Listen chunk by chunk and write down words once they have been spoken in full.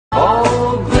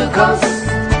glucose.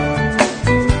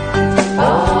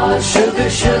 Ah, sugar,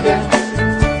 sugar,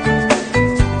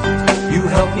 you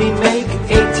help me make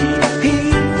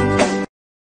ATP.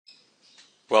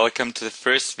 Welcome to the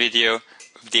first video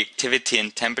of the activity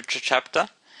and temperature chapter.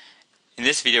 In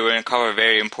this video we're going to cover a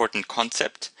very important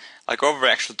concept. I'll go over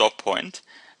the actual dot point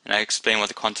and I'll explain what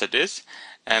the concept is.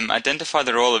 Identify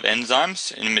the role of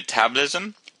enzymes in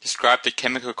metabolism, describe the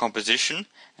chemical composition,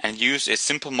 and use a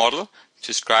simple model to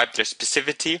describe their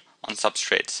specificity on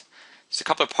substrates. There's a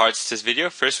couple of parts to this video.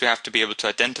 First, we have to be able to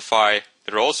identify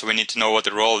the role, so we need to know what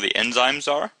the role of the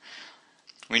enzymes are.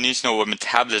 We need to know what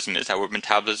metabolism is, that word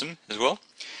metabolism as well.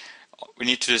 We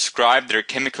need to describe their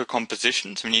chemical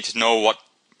composition, so we need to know what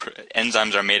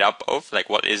enzymes are made up of, like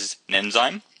what is an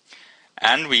enzyme.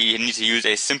 And we need to use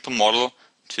a simple model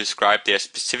to describe their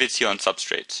specificity on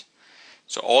substrates.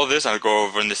 So all of this I'll go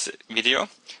over in this video.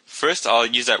 First I'll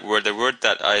use that word, the word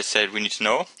that I said we need to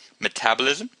know,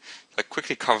 metabolism. I'll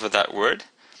quickly cover that word.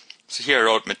 So here I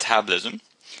wrote metabolism.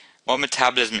 What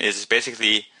metabolism is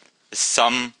basically the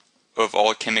sum of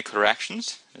all chemical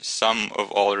reactions, the sum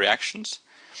of all reactions.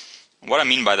 What I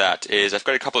mean by that is I've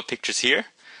got a couple of pictures here,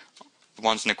 the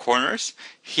ones in the corners.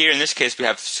 Here in this case we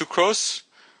have sucrose,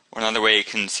 or another way you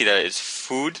can see that is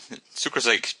food. Sucrose is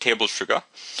like table sugar,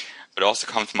 but it also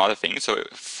comes from other things. So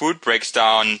food breaks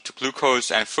down to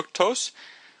glucose and fructose.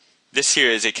 This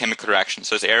here is a chemical reaction.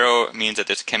 So this arrow means that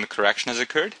this chemical reaction has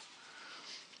occurred.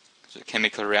 So a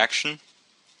chemical reaction.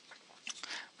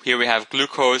 Here we have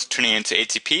glucose turning into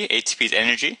ATP. ATP is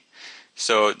energy.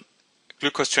 So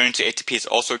glucose turning into ATP is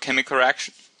also a chemical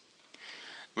reaction.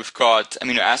 We've got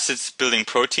amino acids building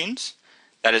proteins.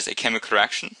 That is a chemical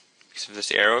reaction. Because of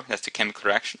this arrow, that's the chemical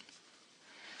reaction.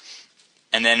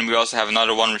 And then we also have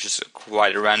another one which is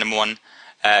quite a random one.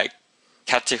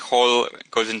 Catechol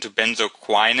goes into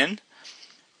benzoquinone.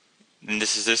 And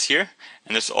this is this here.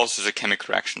 And this also is a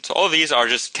chemical reaction. So all of these are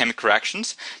just chemical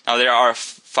reactions. Now there are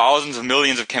thousands of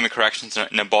millions of chemical reactions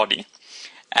in a body.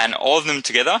 And all of them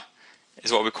together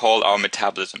is what we call our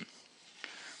metabolism.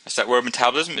 That's that word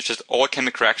metabolism. It's just all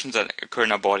chemical reactions that occur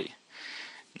in our body.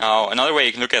 Now another way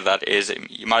you can look at that is,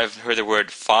 you might have heard the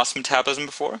word fast metabolism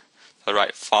before. So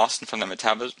write fast in front of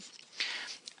metabolism.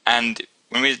 And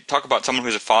when we talk about someone who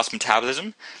has a fast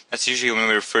metabolism, that's usually when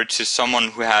we refer to someone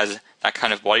who has that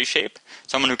kind of body shape.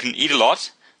 Someone who can eat a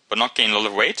lot but not gain a lot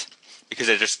of weight because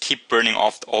they just keep burning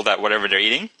off all that whatever they're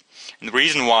eating. And the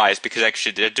reason why is because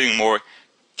actually they're doing more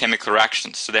chemical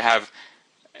reactions. So they have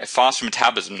a faster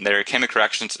metabolism. Their chemical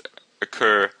reactions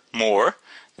occur more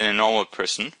than a normal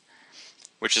person,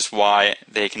 which is why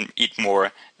they can eat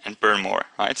more and burn more,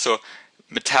 right? So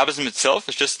metabolism itself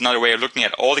is just another way of looking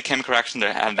at all the chemical reactions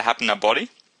that happen in our body.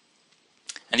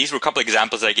 And these were a couple of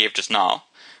examples that I gave just now,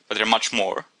 but there are much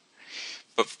more.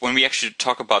 But when we actually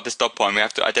talk about this dot point, we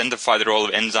have to identify the role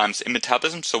of enzymes in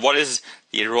metabolism. So what is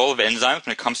the role of enzymes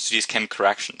when it comes to these chemical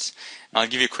reactions? And I'll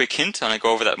give you a quick hint, and I'll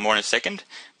go over that more in a second.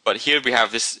 But here we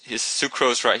have this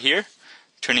sucrose right here,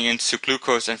 turning into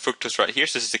glucose and fructose right here.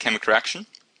 So this is the chemical reaction.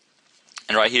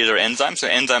 And right here is our enzyme. So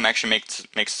enzyme actually makes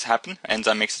this happen.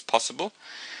 Enzyme makes it possible.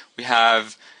 We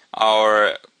have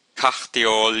our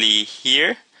catechol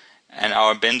here and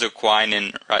our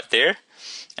benzoquinone right there.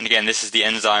 And again, this is the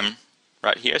enzyme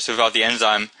right here. So without the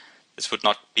enzyme, this would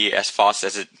not be as fast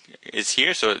as it is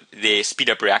here. So they speed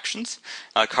up reactions.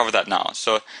 I'll cover that now.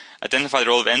 So identify the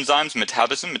role of enzymes,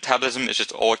 metabolism. Metabolism is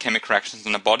just all chemical reactions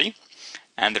in the body.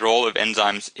 And the role of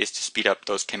enzymes is to speed up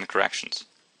those chemical reactions.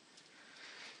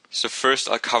 So first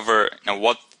I'll cover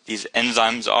what these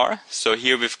enzymes are. So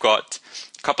here we've got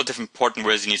a couple of different important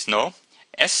words you need to know.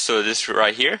 S, so this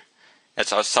right here,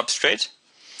 that's our substrate.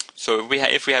 So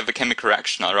if we have a chemical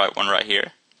reaction, I'll write one right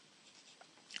here.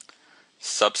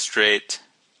 Substrate.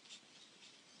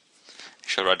 I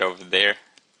shall write over there.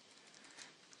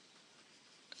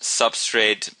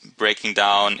 Substrate breaking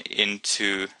down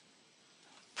into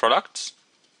products.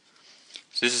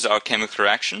 So this is our chemical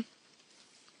reaction.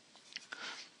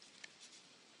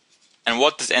 And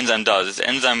what this enzyme does, this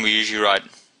enzyme we usually write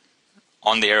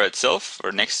on the arrow itself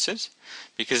or next to it,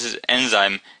 because this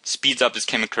enzyme speeds up this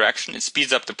chemical reaction. It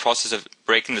speeds up the process of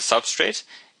breaking the substrate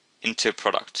into a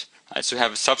product. Right, so we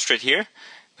have a substrate here.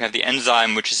 We have the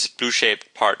enzyme, which is this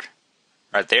blue-shaped part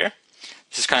right there.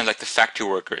 This is kind of like the factory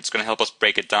worker. It's going to help us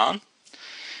break it down.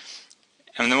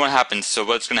 And then what happens? So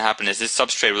what's going to happen is this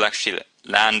substrate will actually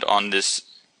land on this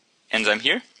enzyme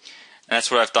here. And that's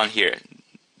what I've done here.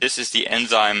 This is the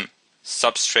enzyme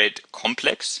substrate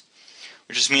complex,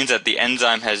 which just means that the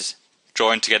enzyme has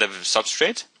joined together with the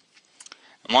substrate.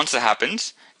 And once that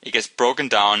happens, it gets broken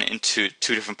down into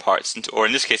two different parts, or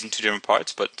in this case in two different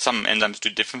parts, but some enzymes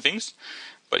do different things.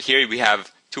 But here we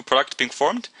have two products being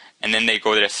formed, and then they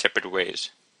go their separate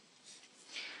ways.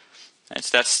 And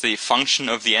so that's the function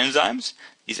of the enzymes.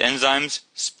 These enzymes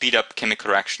speed up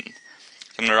chemical reaction. So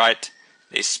I'm going to write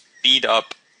they speed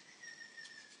up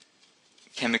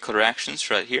chemical reactions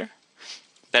right here.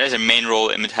 That is a main role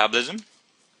in metabolism.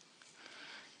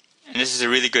 And this is a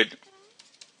really good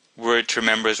word to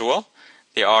remember as well.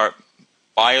 They are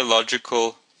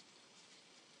biological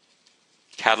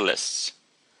catalysts,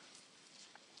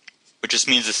 which just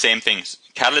means the same things.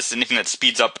 Catalyst is anything that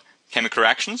speeds up chemical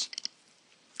reactions,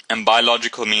 and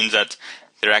biological means that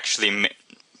they're actually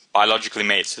biologically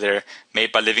made. So they're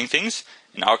made by living things.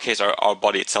 In our case, our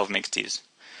body itself makes these.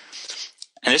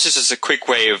 And this is just a quick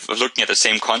way of looking at the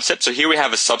same concept. So here we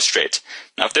have a substrate.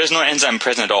 Now, if there's no enzyme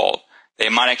present at all, they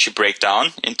might actually break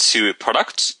down into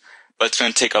products, but it's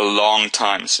going to take a long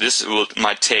time. So this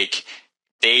might take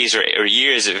days or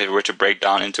years if it were to break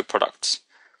down into products.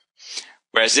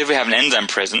 Whereas if we have an enzyme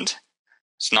present,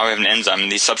 so now we have an enzyme,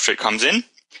 and the substrate comes in,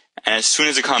 and as soon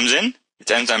as it comes in,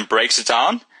 its enzyme breaks it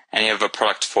down, and you have a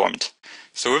product formed.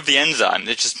 So with the enzyme,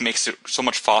 it just makes it so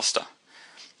much faster.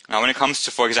 Now when it comes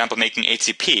to, for example, making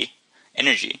ATP,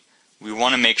 energy, we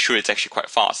want to make sure it's actually quite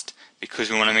fast, because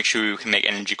we want to make sure we can make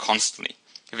energy constantly.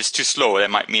 If it's too slow, that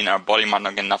might mean our body might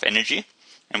not get enough energy,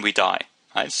 and we die.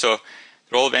 Right? So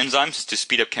the role of enzymes is to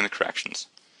speed up chemical reactions.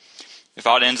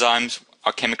 Without enzymes,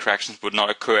 our chemical reactions would not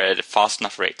occur at a fast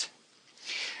enough rate.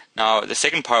 Now the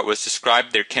second part was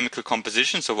describe their chemical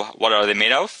composition, so what are they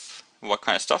made of, what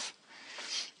kind of stuff.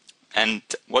 And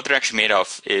what they're actually made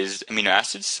of is amino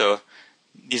acids. So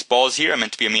these balls here are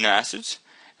meant to be amino acids.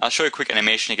 I'll show you a quick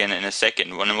animation again in a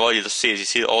second. What you'll see is you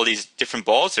see all these different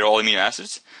balls, they're all amino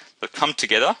acids. They'll come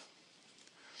together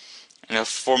and they'll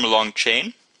form a long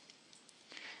chain.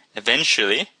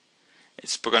 Eventually,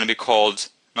 it's going to be called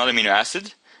not amino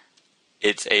acid,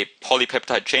 it's a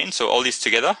polypeptide chain. So all these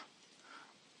together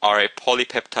are a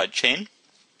polypeptide chain.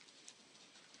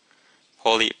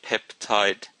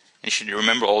 Polypeptide, and you should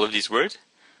remember all of these words.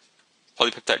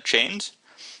 Polypeptide chains.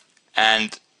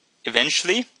 And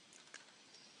eventually,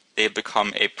 they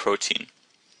become a protein.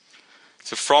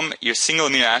 So from your single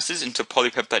amino acids into a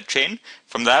polypeptide chain,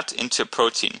 from that into a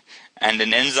protein. And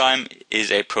an enzyme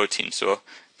is a protein. So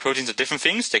proteins are different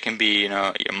things. They can be,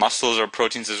 your muscles are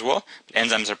proteins as well. But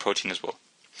enzymes are protein as well.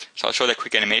 So I'll show that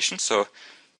quick animation. So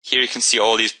here you can see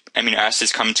all these amino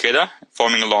acids coming together,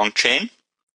 forming a long chain.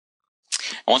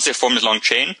 And once they form this long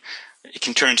chain, it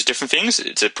can turn into different things.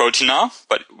 It's a protein now,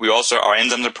 but our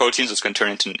enzymes are proteins, so it's going to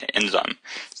turn into an enzyme.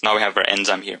 So now we have our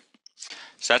enzyme here.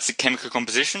 So that's the chemical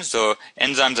composition. So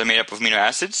enzymes are made up of amino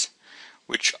acids,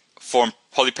 which form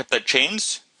polypeptide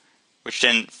chains, which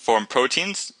then form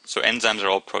proteins. So enzymes are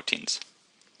all proteins.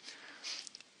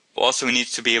 Also, we need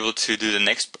to be able to do the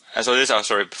next.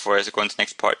 Before I go into the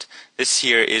next part. This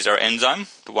here is our enzyme,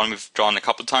 the one we've drawn a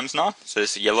couple times now. So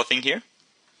this yellow thing here.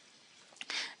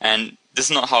 And this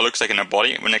is not how it looks like in our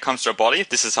body. When it comes to our body,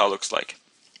 this is how it looks like.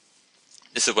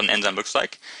 This is what an enzyme looks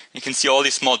like. You can see all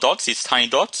these small dots, these tiny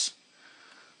dots,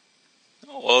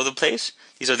 all over the place.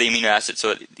 These are the amino acids.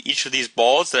 So each of these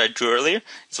balls that I drew earlier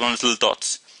is one of those little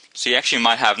dots. So you actually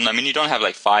might have, you don't have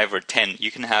like 5 or 10.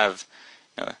 You can have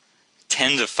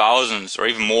tens of thousands or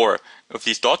even more of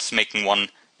these dots making one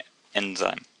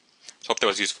enzyme. So I hope that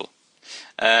was useful.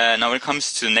 Now when it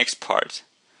comes to the next part,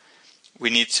 we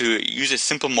need to use a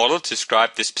simple model to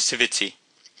describe the specificity.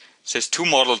 So there's two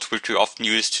models which we often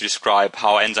use to describe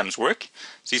how enzymes work.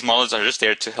 So these models are just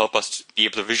there to help us be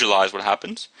able to visualize what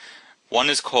happens. One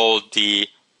is called the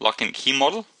lock and key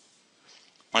model.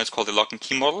 And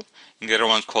the other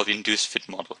one is called the induced fit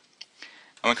model.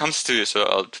 And when it comes to, so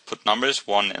I'll put numbers,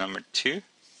 1 and number 2.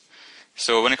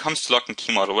 So when it comes to lock and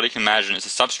key model, what you can imagine is a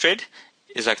substrate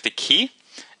is like the key,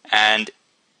 and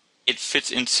it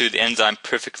fits into the enzyme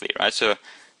perfectly, right? So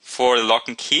for the lock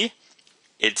and key,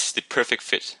 it's the perfect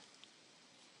fit.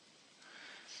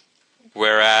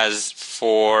 Whereas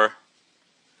for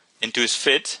induced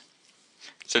fit,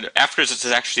 so after it's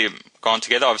actually gone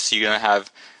together, obviously you're going to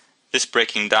have this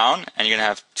breaking down, and you're going to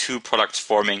have two products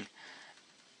forming,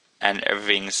 and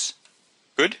everything's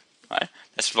good, right?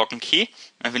 That's lock and key.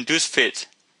 And if induced fit,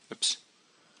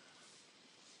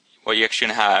 what you're actually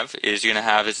going to have is you're going to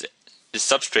have this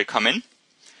substrate come in,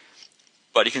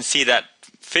 but you can see that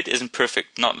fit isn't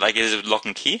perfect, not like it is with lock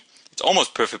and key. It's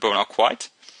almost perfect, but not quite.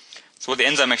 So what the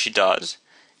enzyme actually does,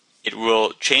 it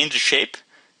will change the shape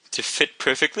to fit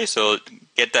perfectly, so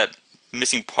get that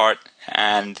missing part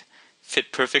and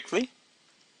fit perfectly.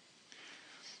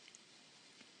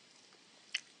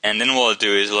 And then what it'll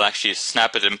do is it'll actually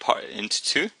snap it into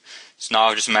two. So now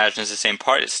I've just imagined it's the same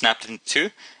part, it's snapped into two,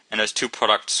 and those two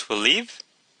products will leave,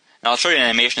 And I'll show you an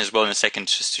animation as well in a second,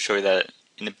 just to show you that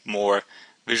in a more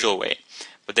visual way.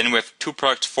 But then we have two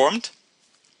products formed,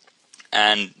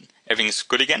 and everything's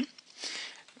good again.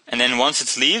 And then once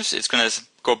it leaves, it's going to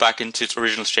go back into its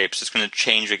original shape. So it's going to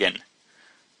change again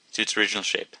to its original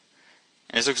shape.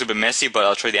 And this looks a bit messy, but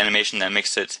I'll show you the animation that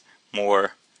makes it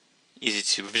more easy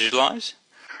to visualize.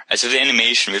 So the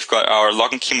animation, we've got our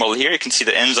lock and key model here. You can see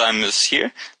the enzyme is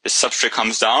here. The substrate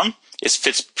comes down. It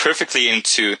fits perfectly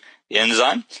into the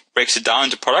enzyme, breaks it down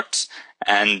into products,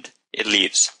 and it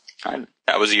leaves. Right?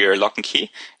 That was your lock and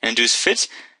key. And induced fit,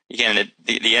 again,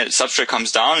 the substrate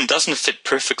comes down. It doesn't fit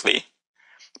perfectly,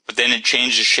 but then it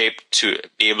changes shape to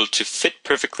be able to fit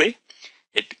perfectly.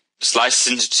 It slices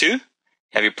into two. You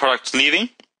have your product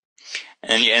leaving,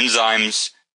 and then your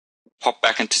enzymes pop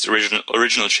back into its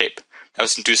original shape. That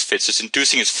was induced fit. So it's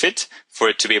inducing its fit for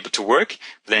it to be able to work,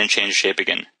 but then it changes shape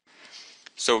again.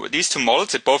 So these two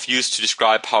models are both used to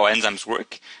describe how enzymes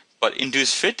work, but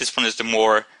induced fit, this one is the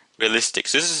more realistic.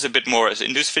 So this is a bit more, so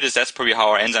induced fit that's probably how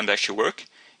our enzymes actually work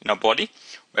in our body,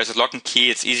 whereas with lock and key,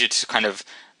 it's easier to kind of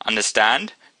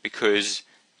understand because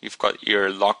you've got your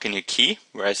lock and your key,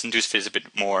 whereas induced fit is a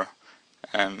bit more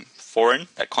foreign,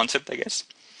 that concept, I guess.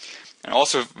 And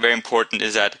also very important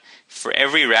is that for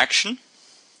every reaction,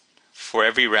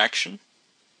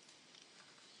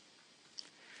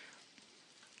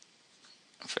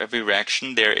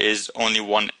 there is only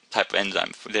one type of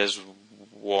enzyme. There's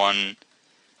one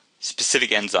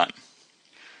specific enzyme.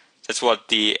 That's what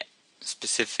the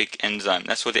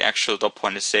actual dot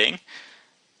point is saying.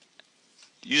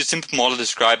 Use a simple model to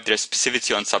describe their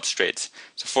specificity on substrates.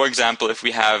 So for example, if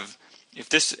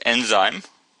this enzyme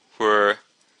were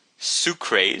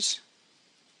sucrase,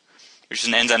 which is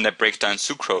an enzyme that breaks down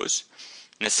sucrose,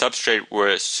 and the substrate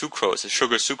were sucrose, a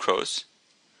sugar sucrose.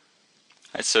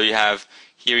 Right, so you have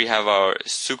our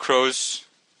sucrose,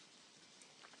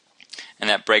 and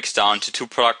that breaks down to two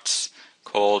products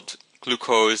called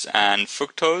glucose and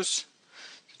fructose,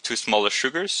 two smaller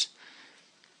sugars.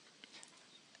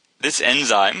 This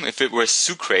enzyme, if it were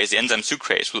sucrase, the enzyme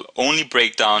sucrase, will only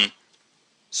break down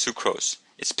sucrose.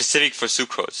 It's specific for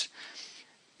sucrose,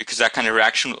 because that kind of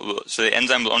reaction, so the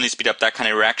enzyme will only speed up that kind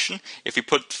of reaction. If you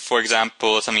put, for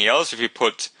example, something else, if you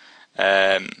put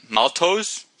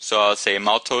maltose, so I'll say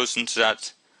maltose into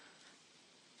that,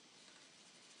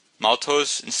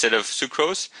 maltose instead of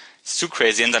sucrose,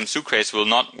 the enzyme sucrase will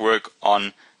not work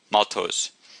on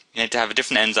maltose. You need to have a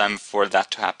different enzyme for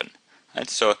that to happen. Right?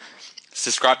 So let's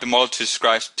describe the model to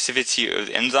describe specificity of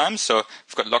the enzymes. So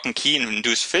we've got lock and key and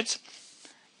induced fit.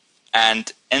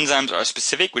 And enzymes are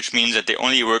specific, which means that they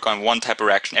only work on one type of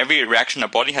reaction. Every reaction in our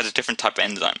body has a different type of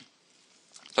enzyme.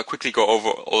 So I'll quickly go over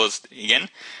all this again.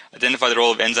 Identify the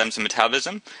role of enzymes in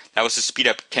metabolism. That was to speed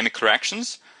up chemical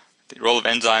reactions. The role of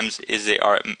enzymes is they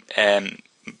are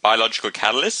biological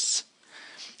catalysts.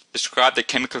 Describe the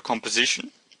chemical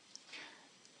composition.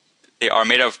 They are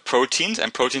made of proteins,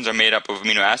 and proteins are made up of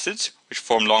amino acids, which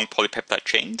form long polypeptide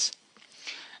chains.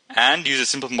 And use a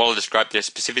simple model to describe their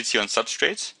specificity on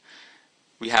substrates.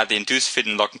 We have the induced fit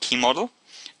and lock and key model,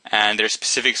 and they're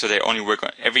specific, so they only work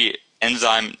on every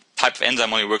type of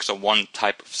enzyme only works on one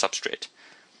type of substrate.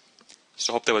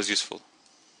 So I hope that was useful.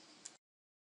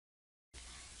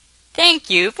 Thank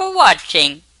you for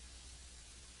watching.